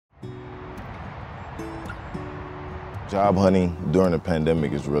Job hunting during the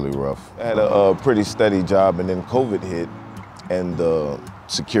pandemic is really rough. I had a pretty steady job, and then COVID hit, and the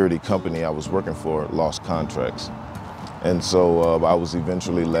security company I was working for lost contracts. And so I was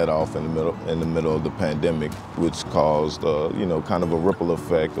eventually let off in the middle of the pandemic, which caused, kind of a ripple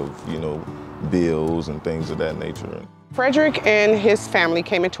effect of, bills and things of that nature. Fredrick and his family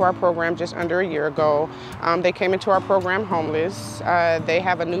came into our program just under a year ago. They came into our program homeless. They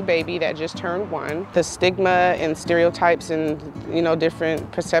have a new baby that just turned 1. The stigma and stereotypes and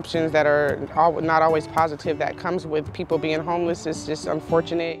different perceptions that are not always positive that comes with people being homeless is just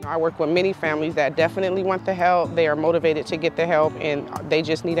unfortunate. I work with many families that definitely want the help. They are motivated to get the help, and they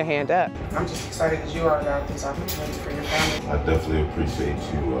just need a hand up. I'm just excited as you are about this opportunity for your family. I definitely appreciate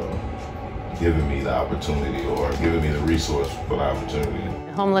you giving me the opportunity, or giving me the resource for the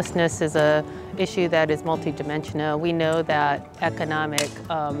opportunity. Homelessness is an issue that is multidimensional. We know that economic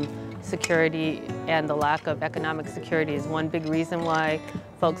security and the lack of economic security is one big reason why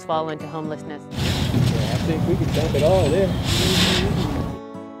folks fall into homelessness. Yeah, I think we can dump it all there.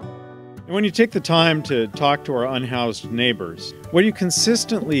 And when you take the time to talk to our unhoused neighbors, what you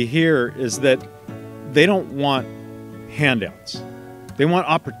consistently hear is that they don't want handouts. They want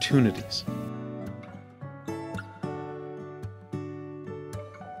opportunities.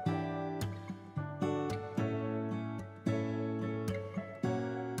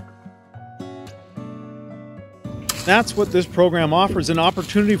 That's what this program offers, an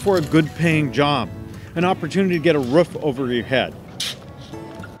opportunity for a good paying job, an opportunity to get a roof over your head.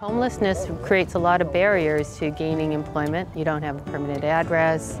 Homelessness creates a lot of barriers to gaining employment. You don't have a permanent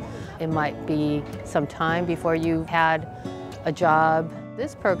address. It might be some time before you've had a job.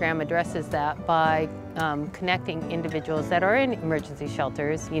 This program addresses that by connecting individuals that are in emergency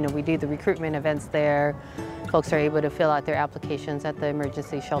shelters. We do the recruitment events there. Folks are able to fill out their applications at the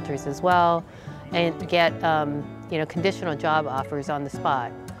emergency shelters as well, and get conditional job offers on the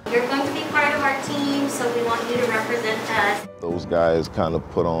spot. You're going to be part of our team, so we want you to represent us. Those guys kind of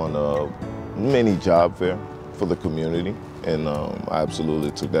put on a mini job fair for the community, and I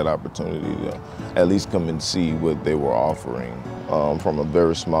absolutely took that opportunity to at least come and see what they were offering from a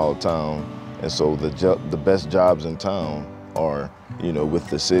very small town. And so the best jobs in town are, with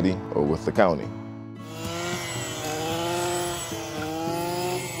the city or with the county.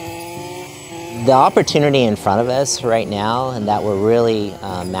 The opportunity in front of us right now, and that we're really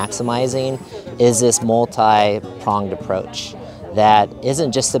maximizing, is this multi-pronged approach that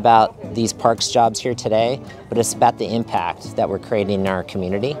isn't just about these parks jobs here today, but it's about the impact that we're creating in our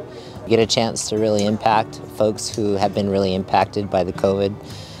community. We get a chance to really impact folks who have been really impacted by the COVID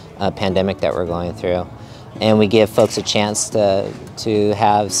pandemic that we're going through. And we give folks a chance to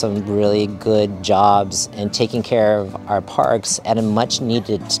have some really good jobs and taking care of our parks at a much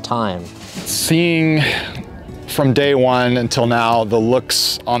needed time. Seeing from day one until now the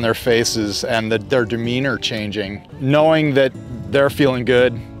looks on their faces and their demeanor changing, knowing that they're feeling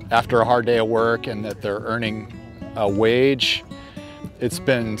good after a hard day of work and that they're earning a wage, it's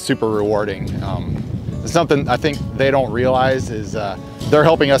been super rewarding. It's something I think they don't realize is they're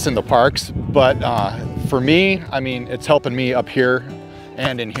helping us in the parks, but for me, it's helping me up here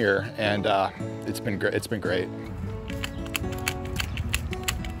and in here, and it's been great. It's been great.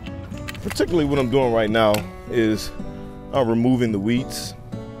 Particularly what I'm doing right now is removing the weeds.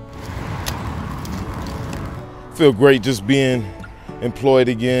 Feel great just being employed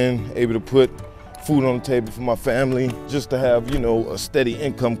again, able to put food on the table for my family, just to have, a steady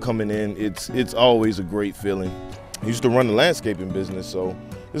income coming in. It's always a great feeling. I used to run the landscaping business, so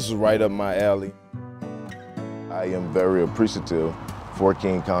this is right up my alley. I am very appreciative for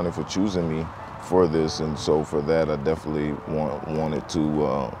King County for choosing me for this, and so for that I definitely wanted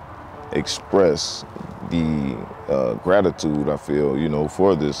to express the gratitude I feel,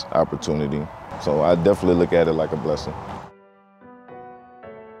 for this opportunity. So I definitely look at it like a blessing.